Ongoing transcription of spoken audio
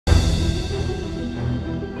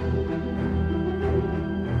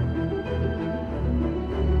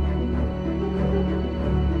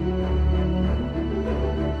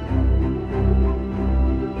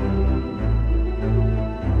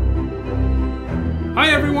Hi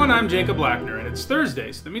everyone, I'm Jacob Lackner, and it's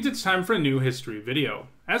Thursday, so that means it's time for a new history video.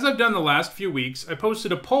 As I've done the last few weeks, I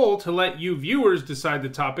posted a poll to let you viewers decide the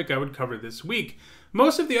topic I would cover this week.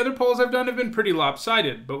 Most of the other polls I've done have been pretty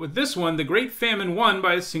lopsided, but with this one, the Great Famine won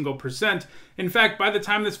by a single %. In fact, by the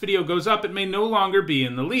time this video goes up, it may no longer be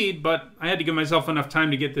in the lead, but I had to give myself enough time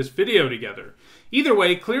to get this video together. Either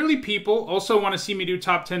way, clearly people also want to see me do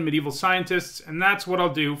top 10 medieval scientists, and that's what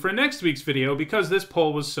I'll do for next week's video because this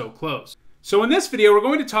poll was so close. So in this video, we're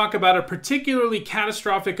going to talk about a particularly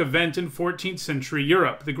catastrophic event in 14th century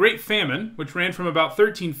Europe, the Great Famine, which ran from about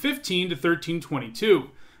 1315 to 1322.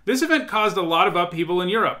 This event caused a lot of upheaval in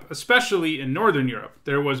Europe, especially in Northern Europe.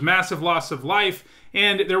 There was massive loss of life,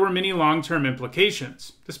 and there were many long-term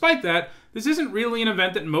implications. Despite that, this isn't really an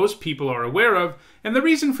event that most people are aware of, and the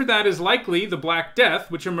reason for that is likely the Black Death,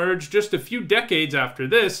 which emerged just a few decades after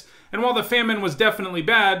this, and while the famine was definitely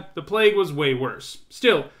bad, the plague was way worse.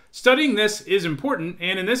 Still, studying this is important,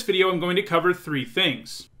 and in this video I'm going to cover three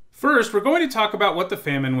things. First, we're going to talk about what the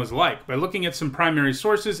famine was like by looking at some primary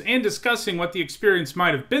sources and discussing what the experience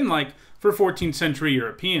might have been like for 14th century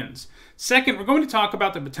Europeans. Second, we're going to talk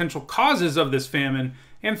about the potential causes of this famine.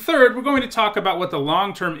 And third, we're going to talk about what the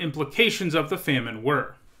long-term implications of the famine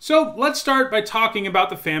were. So let's start by talking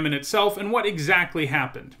about the famine itself and what exactly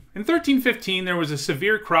happened. In 1315, there was a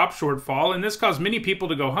severe crop shortfall, and this caused many people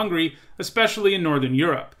to go hungry, especially in Northern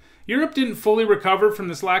Europe. Europe didn't fully recover from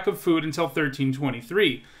this lack of food until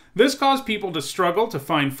 1323. This caused people to struggle to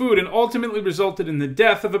find food and ultimately resulted in the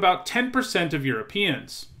death of about 10% of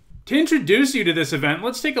Europeans. To introduce you to this event,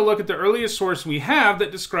 let's take a look at the earliest source we have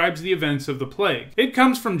that describes the events of the plague. It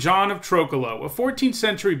comes from John of Trocolo, a 14th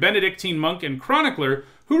century Benedictine monk and chronicler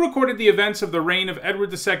who recorded the events of the reign of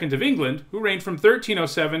Edward II of England, who reigned from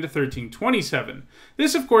 1307 to 1327.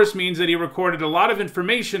 This, of course, means that he recorded a lot of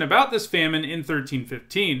information about this famine in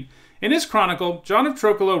 1315. In his chronicle, John of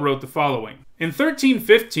Trocolo wrote the following. In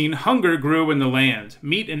 1315, hunger grew in the land.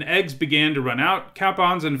 Meat and eggs began to run out.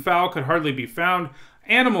 Capons and fowl could hardly be found.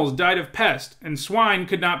 Animals died of pest, and swine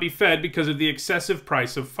could not be fed because of the excessive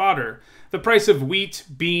price of fodder. The price of wheat,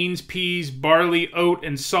 beans, peas, barley, oat,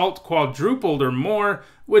 and salt quadrupled or more,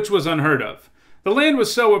 which was unheard of. The land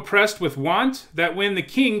was so oppressed with want that when the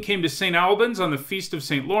king came to St. Albans on the feast of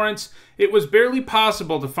St. Lawrence, it was barely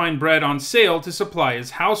possible to find bread on sale to supply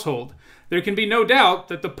his household. There can be no doubt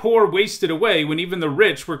that the poor wasted away when even the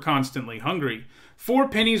rich were constantly hungry. 4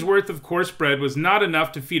 pennies worth of coarse bread was not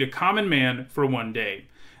enough to feed a common man for one day.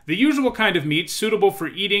 The usual kind of meat suitable for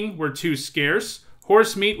eating were too scarce.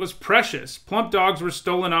 Horse meat was precious. Plump dogs were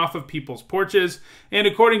stolen off of people's porches, and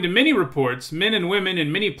according to many reports, men and women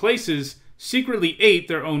in many places secretly ate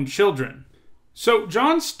their own children. So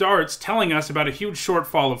John starts telling us about a huge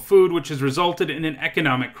shortfall of food which has resulted in an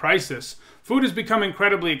economic crisis. Food has become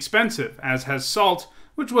incredibly expensive, as has salt,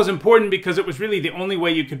 which was important because it was really the only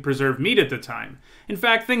way you could preserve meat at the time. In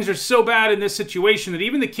fact, things are so bad in this situation that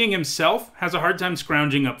even the king himself has a hard time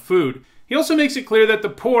scrounging up food. He also makes it clear that the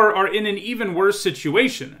poor are in an even worse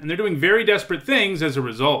situation, and they're doing very desperate things as a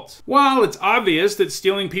result. While it's obvious that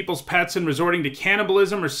stealing people's pets and resorting to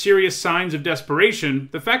cannibalism are serious signs of desperation,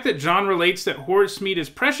 the fact that John relates that horse meat is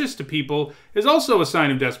precious to people is also a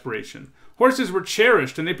sign of desperation. Horses were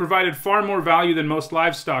cherished, and they provided far more value than most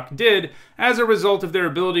livestock did as a result of their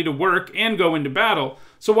ability to work and go into battle.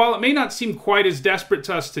 So while it may not seem quite as desperate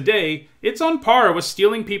to us today, it's on par with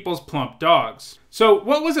stealing people's plump dogs. So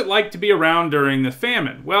what was it like to be around during the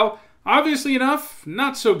famine? Well, obviously enough,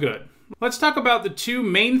 not so good. Let's talk about the two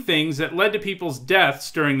main things that led to people's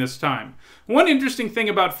deaths during this time. One interesting thing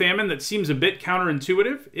about famine that seems a bit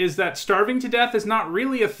counterintuitive is that starving to death is not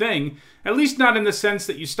really a thing, at least not in the sense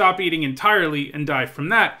that you stop eating entirely and die from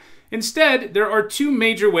that. Instead, there are two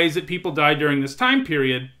major ways that people died during this time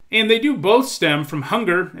period, and they do both stem from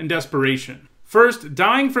hunger and desperation. First,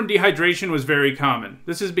 dying from dehydration was very common.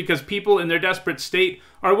 This is because people in their desperate state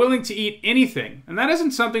are willing to eat anything, and that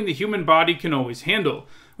isn't something the human body can always handle.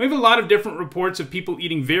 We have a lot of different reports of people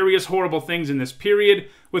eating various horrible things in this period,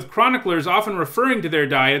 with chroniclers often referring to their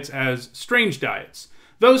diets as strange diets.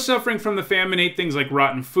 Those suffering from the famine ate things like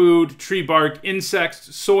rotten food, tree bark,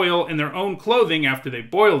 insects, soil, and their own clothing after they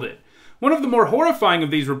boiled it. One of the more horrifying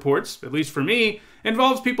of these reports, at least for me,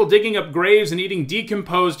 involves people digging up graves and eating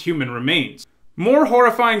decomposed human remains. More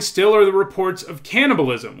horrifying still are the reports of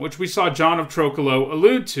cannibalism, which we saw John of Trocolo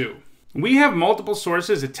allude to. We have multiple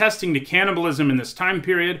sources attesting to cannibalism in this time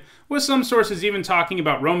period, with some sources even talking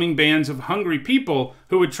about roaming bands of hungry people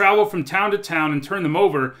who would travel from town to town and turn them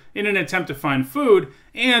over in an attempt to find food,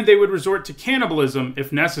 and they would resort to cannibalism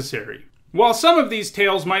if necessary. While some of these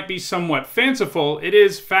tales might be somewhat fanciful, it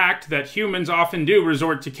is fact that humans often do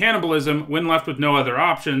resort to cannibalism when left with no other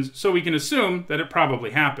options, so we can assume that it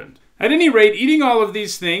probably happened. At any rate, eating all of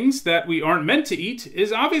these things that we aren't meant to eat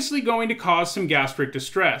is obviously going to cause some gastric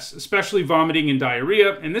distress, especially vomiting and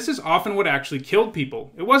diarrhea, and this is often what actually killed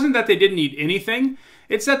people. It wasn't that they didn't eat anything,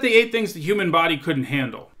 it's that they ate things the human body couldn't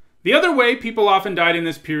handle. The other way people often died in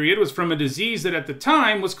this period was from a disease that at the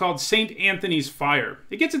time was called St. Anthony's Fire.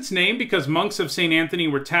 It gets its name because monks of St. Anthony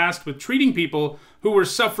were tasked with treating people who were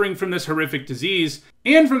suffering from this horrific disease,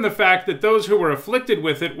 and from the fact that those who were afflicted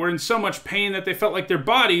with it were in so much pain that they felt like their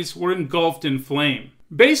bodies were engulfed in flame.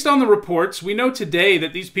 Based on the reports, we know today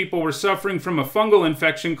that these people were suffering from a fungal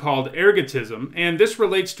infection called ergotism, and this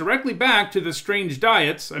relates directly back to the strange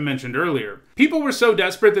diets I mentioned earlier. People were so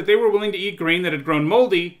desperate that they were willing to eat grain that had grown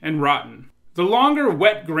moldy and rotten. The longer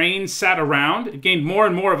wet grain sat around, it gained more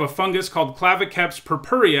and more of a fungus called Claviceps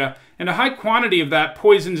purpurea, and a high quantity of that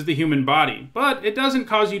poisons the human body. But it doesn't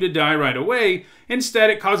cause you to die right away. Instead,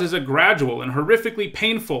 it causes a gradual and horrifically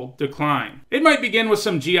painful decline. It might begin with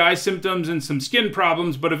some GI symptoms and some skin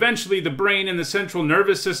problems, but eventually the brain and the central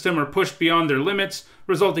nervous system are pushed beyond their limits,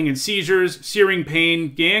 resulting in seizures, searing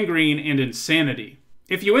pain, gangrene, and insanity.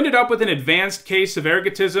 If you ended up with an advanced case of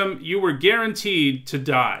ergotism, you were guaranteed to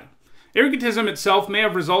die. Ergotism itself may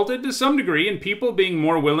have resulted to some degree in people being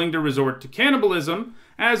more willing to resort to cannibalism,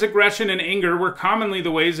 as aggression and anger were commonly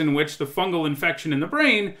the ways in which the fungal infection in the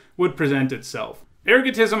brain would present itself.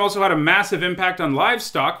 Ergotism also had a massive impact on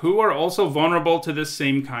livestock, who are also vulnerable to this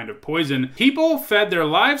same kind of poison. People fed their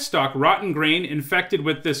livestock rotten grain infected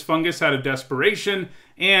with this fungus out of desperation,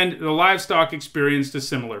 and the livestock experienced a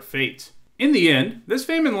similar fate. In the end, this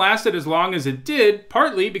famine lasted as long as it did,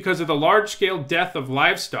 partly because of the large-scale death of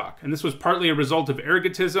livestock, and this was partly a result of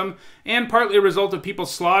ergotism, and partly a result of people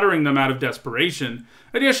slaughtering them out of desperation.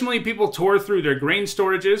 Additionally, people tore through their grain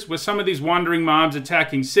storages, with some of these wandering mobs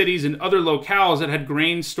attacking cities and other locales that had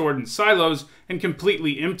grain stored in silos and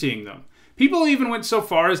completely emptying them. People even went so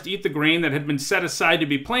far as to eat the grain that had been set aside to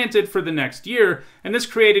be planted for the next year, and this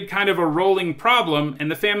created kind of a rolling problem, and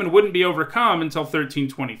the famine wouldn't be overcome until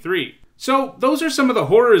 1323. So, those are some of the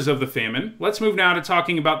horrors of the famine. Let's move now to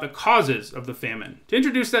talking about the causes of the famine. To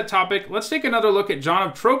introduce that topic, let's take another look at John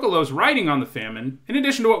of Trocolo's writing on the famine. In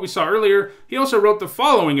addition to what we saw earlier, he also wrote the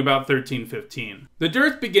following about 1315. The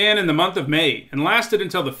dearth began in the month of May, and lasted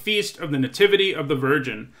until the feast of the Nativity of the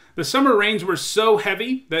Virgin. The summer rains were so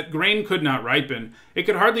heavy that grain could not ripen. It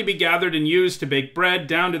could hardly be gathered and used to bake bread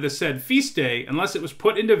down to the said feast day, unless it was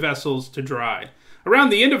put into vessels to dry.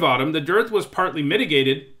 Around the end of autumn, the dearth was partly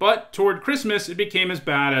mitigated, but toward Christmas it became as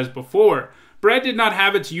bad as before. Bread did not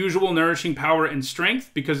have its usual nourishing power and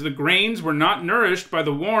strength because the grains were not nourished by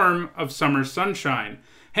the warmth of summer's sunshine.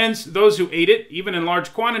 Hence, those who ate it, even in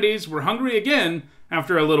large quantities, were hungry again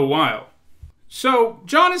after a little while. So,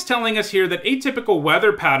 John is telling us here that atypical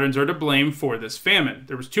weather patterns are to blame for this famine.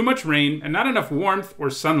 There was too much rain and not enough warmth or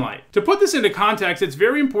sunlight. To put this into context, it's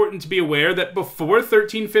very important to be aware that before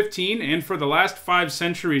 1315 and for the last 5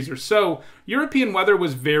 centuries or so, European weather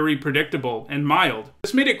was very predictable and mild.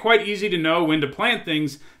 This made it quite easy to know when to plant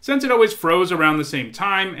things, since it always froze around the same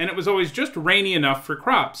time and it was always just rainy enough for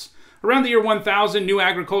crops. Around the year 1000, new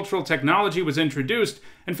agricultural technology was introduced,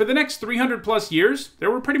 and for the next 300 plus years, there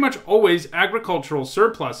were pretty much always agricultural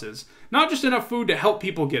surpluses. Not just enough food to help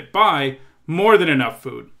people get by, more than enough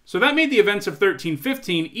food. So that made the events of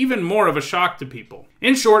 1315 even more of a shock to people.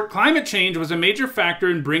 In short, climate change was a major factor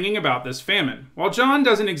in bringing about this famine. While John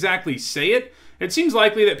doesn't exactly say it, it seems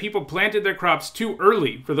likely that people planted their crops too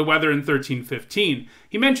early for the weather in 1315.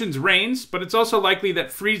 He mentions rains, but it's also likely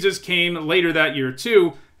that freezes came later that year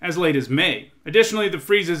too, as late as May. Additionally, the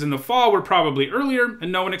freezes in the fall were probably earlier,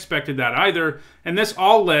 and no one expected that either, and this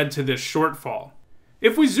all led to this shortfall.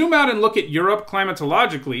 If we zoom out and look at Europe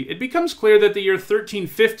climatologically, it becomes clear that the year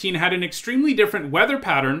 1315 had an extremely different weather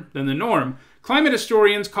pattern than the norm. Climate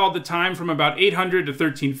historians called the time from about 800 to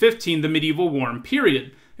 1315 the medieval warm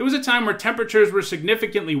period. It was a time where temperatures were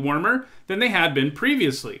significantly warmer than they had been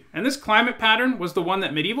previously, and this climate pattern was the one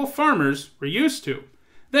that medieval farmers were used to.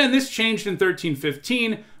 Then this changed in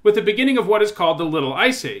 1315 with the beginning of what is called the Little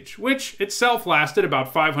Ice Age, which itself lasted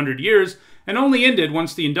about 500 years and only ended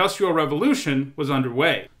once the Industrial Revolution was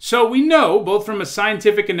underway. So we know, both from a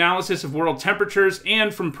scientific analysis of world temperatures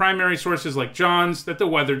and from primary sources like John's, that the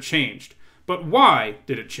weather changed. But why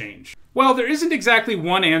did it change? Well, there isn't exactly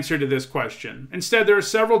one answer to this question. Instead, there are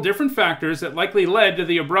several different factors that likely led to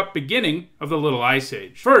the abrupt beginning of the Little Ice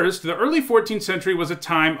Age. First, the early 14th century was a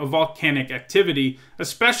time of volcanic activity,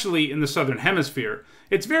 especially in the southern hemisphere.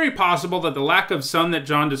 It's very possible that the lack of sun that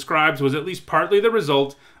John describes was at least partly the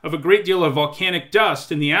result of a great deal of volcanic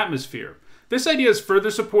dust in the atmosphere. This idea is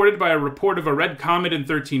further supported by a report of a red comet in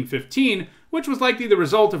 1315, which was likely the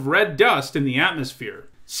result of red dust in the atmosphere.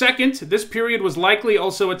 Second, this period was likely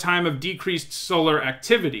also a time of decreased solar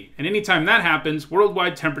activity, and anytime that happens,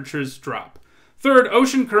 worldwide temperatures drop. Third,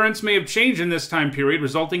 ocean currents may have changed in this time period,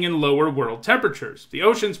 resulting in lower world temperatures. The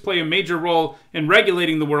oceans play a major role in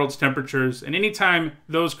regulating the world's temperatures, and anytime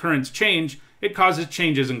those currents change, it causes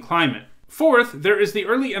changes in climate. Fourth, there is the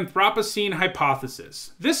early Anthropocene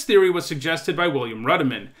hypothesis. This theory was suggested by William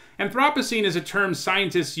Rudiman. Anthropocene is a term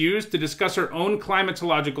scientists use to discuss our own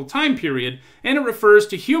climatological time period, and it refers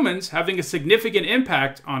to humans having a significant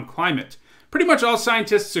impact on climate. Pretty much all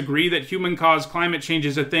scientists agree that human-caused climate change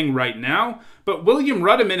is a thing right now, but William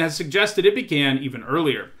Rudiman has suggested it began even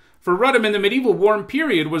earlier. For Rudiman, the medieval warm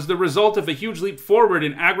period was the result of a huge leap forward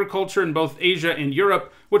in agriculture in both Asia and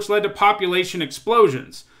Europe, which led to population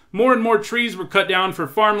explosions. More and more trees were cut down for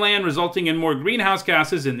farmland, resulting in more greenhouse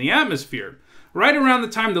gases in the atmosphere. Right around the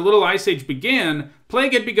time the Little Ice Age began,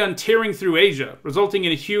 plague had begun tearing through Asia, resulting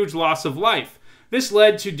in a huge loss of life. This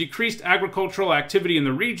led to decreased agricultural activity in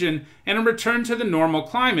the region and a return to the normal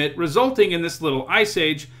climate, resulting in this Little Ice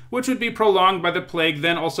Age, which would be prolonged by the plague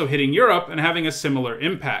then also hitting Europe and having a similar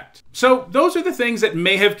impact. So those are the things that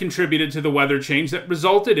may have contributed to the weather change that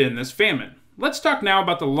resulted in this famine. Let's talk now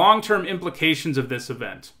about the long-term implications of this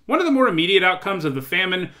event. One of the more immediate outcomes of the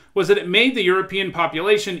famine was that it made the European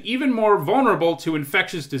population even more vulnerable to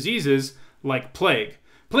infectious diseases like plague.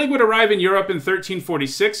 Plague would arrive in Europe in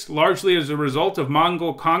 1346, largely as a result of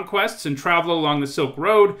Mongol conquests and travel along the Silk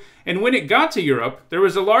Road, and when it got to Europe, there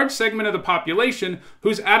was a large segment of the population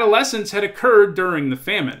whose adolescence had occurred during the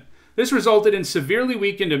famine. This resulted in severely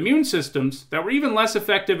weakened immune systems that were even less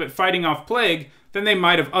effective at fighting off plague than they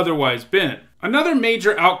might have otherwise been. Another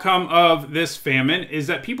major outcome of this famine is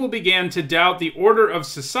that people began to doubt the order of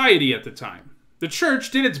society at the time. The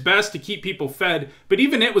church did its best to keep people fed, but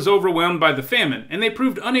even it was overwhelmed by the famine, and they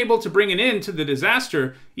proved unable to bring an end to the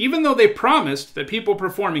disaster, even though they promised that people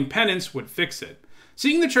performing penance would fix it.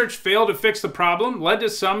 Seeing the church fail to fix the problem led to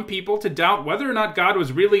some people to doubt whether or not God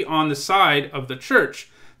was really on the side of the church.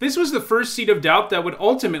 This was the first seed of doubt that would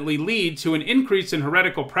ultimately lead to an increase in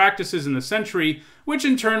heretical practices in the century, which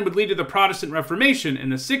in turn would lead to the Protestant Reformation in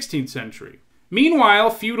the 16th century. Meanwhile,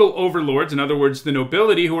 feudal overlords, in other words, the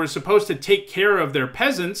nobility who were supposed to take care of their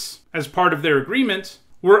peasants as part of their agreement,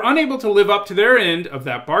 were unable to live up to their end of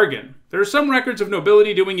that bargain. There are some records of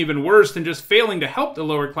nobility doing even worse than just failing to help the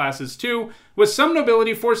lower classes too, with some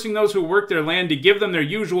nobility forcing those who worked their land to give them their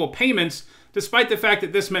usual payments, despite the fact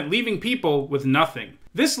that this meant leaving people with nothing.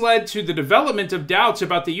 This led to the development of doubts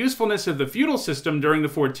about the usefulness of the feudal system during the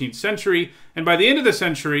 14th century, and by the end of the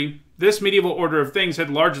century, this medieval order of things had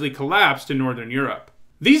largely collapsed in Northern Europe.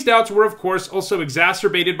 These doubts were, of course, also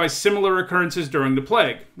exacerbated by similar occurrences during the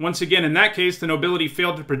plague. Once again, in that case, the nobility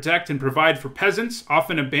failed to protect and provide for peasants,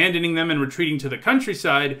 often abandoning them and retreating to the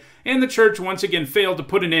countryside, and the church once again failed to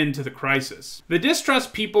put an end to the crisis. The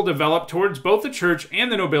distrust people developed towards both the church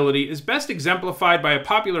and the nobility is best exemplified by a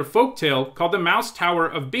popular folktale called the Mouse Tower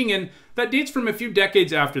of Bingen that dates from a few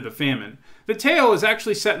decades after the famine. The tale is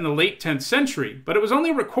actually set in the late 10th century, but it was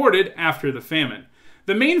only recorded after the famine.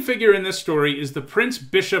 The main figure in this story is the Prince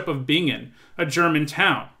Bishop of Bingen, a German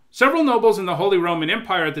town. Several nobles in the Holy Roman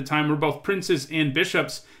Empire at the time were both princes and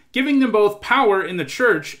bishops, giving them both power in the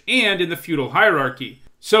church and in the feudal hierarchy.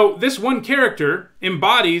 So this one character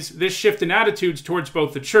embodies this shift in attitudes towards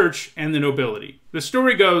both the church and the nobility. The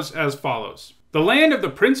story goes as follows. The land of the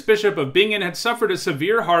Prince Bishop of Bingen had suffered a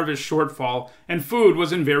severe harvest shortfall, and food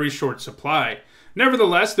was in very short supply.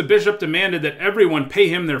 Nevertheless, the bishop demanded that everyone pay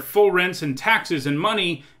him their full rents and taxes in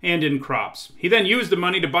money and in crops. He then used the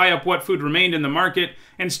money to buy up what food remained in the market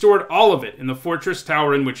and stored all of it in the fortress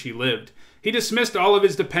tower in which he lived. He dismissed all of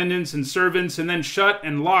his dependents and servants and then shut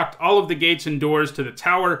and locked all of the gates and doors to the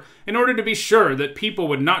tower in order to be sure that people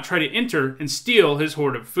would not try to enter and steal his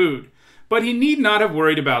hoard of food. But he need not have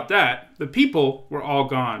worried about that. The people were all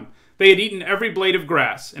gone. They had eaten every blade of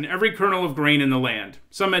grass and every kernel of grain in the land.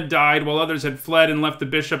 Some had died, while others had fled and left the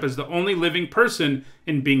bishop as the only living person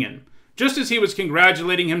in Bingen. Just as he was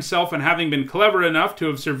congratulating himself on having been clever enough to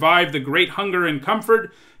have survived the great hunger and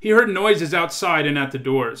comfort, he heard noises outside and at the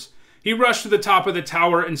doors. He rushed to the top of the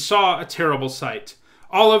tower and saw a terrible sight.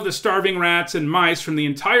 All of the starving rats and mice from the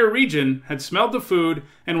entire region had smelled the food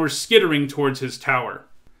and were skittering towards his tower.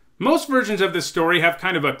 Most versions of this story have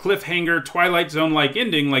kind of a cliffhanger, Twilight Zone-like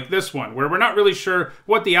ending like this one, where we're not really sure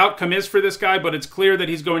what the outcome is for this guy, but it's clear that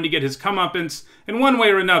he's going to get his comeuppance in one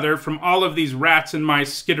way or another from all of these rats and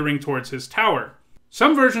mice skittering towards his tower.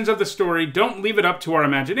 Some versions of the story don't leave it up to our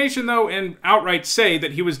imagination, though, and outright say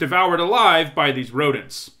that he was devoured alive by these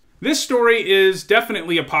rodents. This story is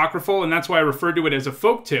definitely apocryphal, and that's why I referred to it as a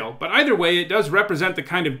folktale, but either way, it does represent the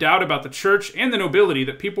kind of doubt about the church and the nobility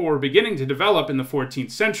that people were beginning to develop in the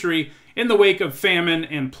 14th century in the wake of famine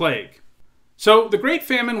and plague. So, the Great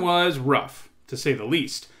Famine was rough, to say the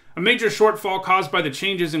least. A major shortfall caused by the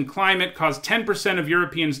changes in climate caused 10% of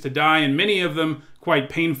Europeans to die, and many of them quite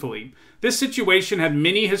painfully. This situation had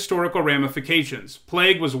many historical ramifications.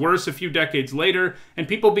 Plague was worse a few decades later, and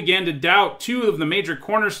people began to doubt two of the major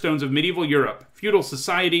cornerstones of medieval Europe, feudal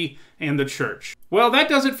society and the church. Well, that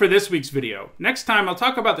does it for this week's video. Next time, I'll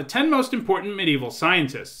talk about the 10 most important medieval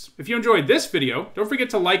scientists. If you enjoyed this video, don't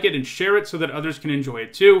forget to like it and share it so that others can enjoy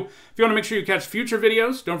it too. If you want to make sure you catch future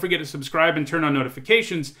videos, don't forget to subscribe and turn on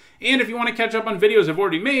notifications. And if you want to catch up on videos I've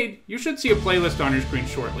already made, you should see a playlist on your screen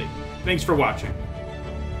shortly. Thanks for watching.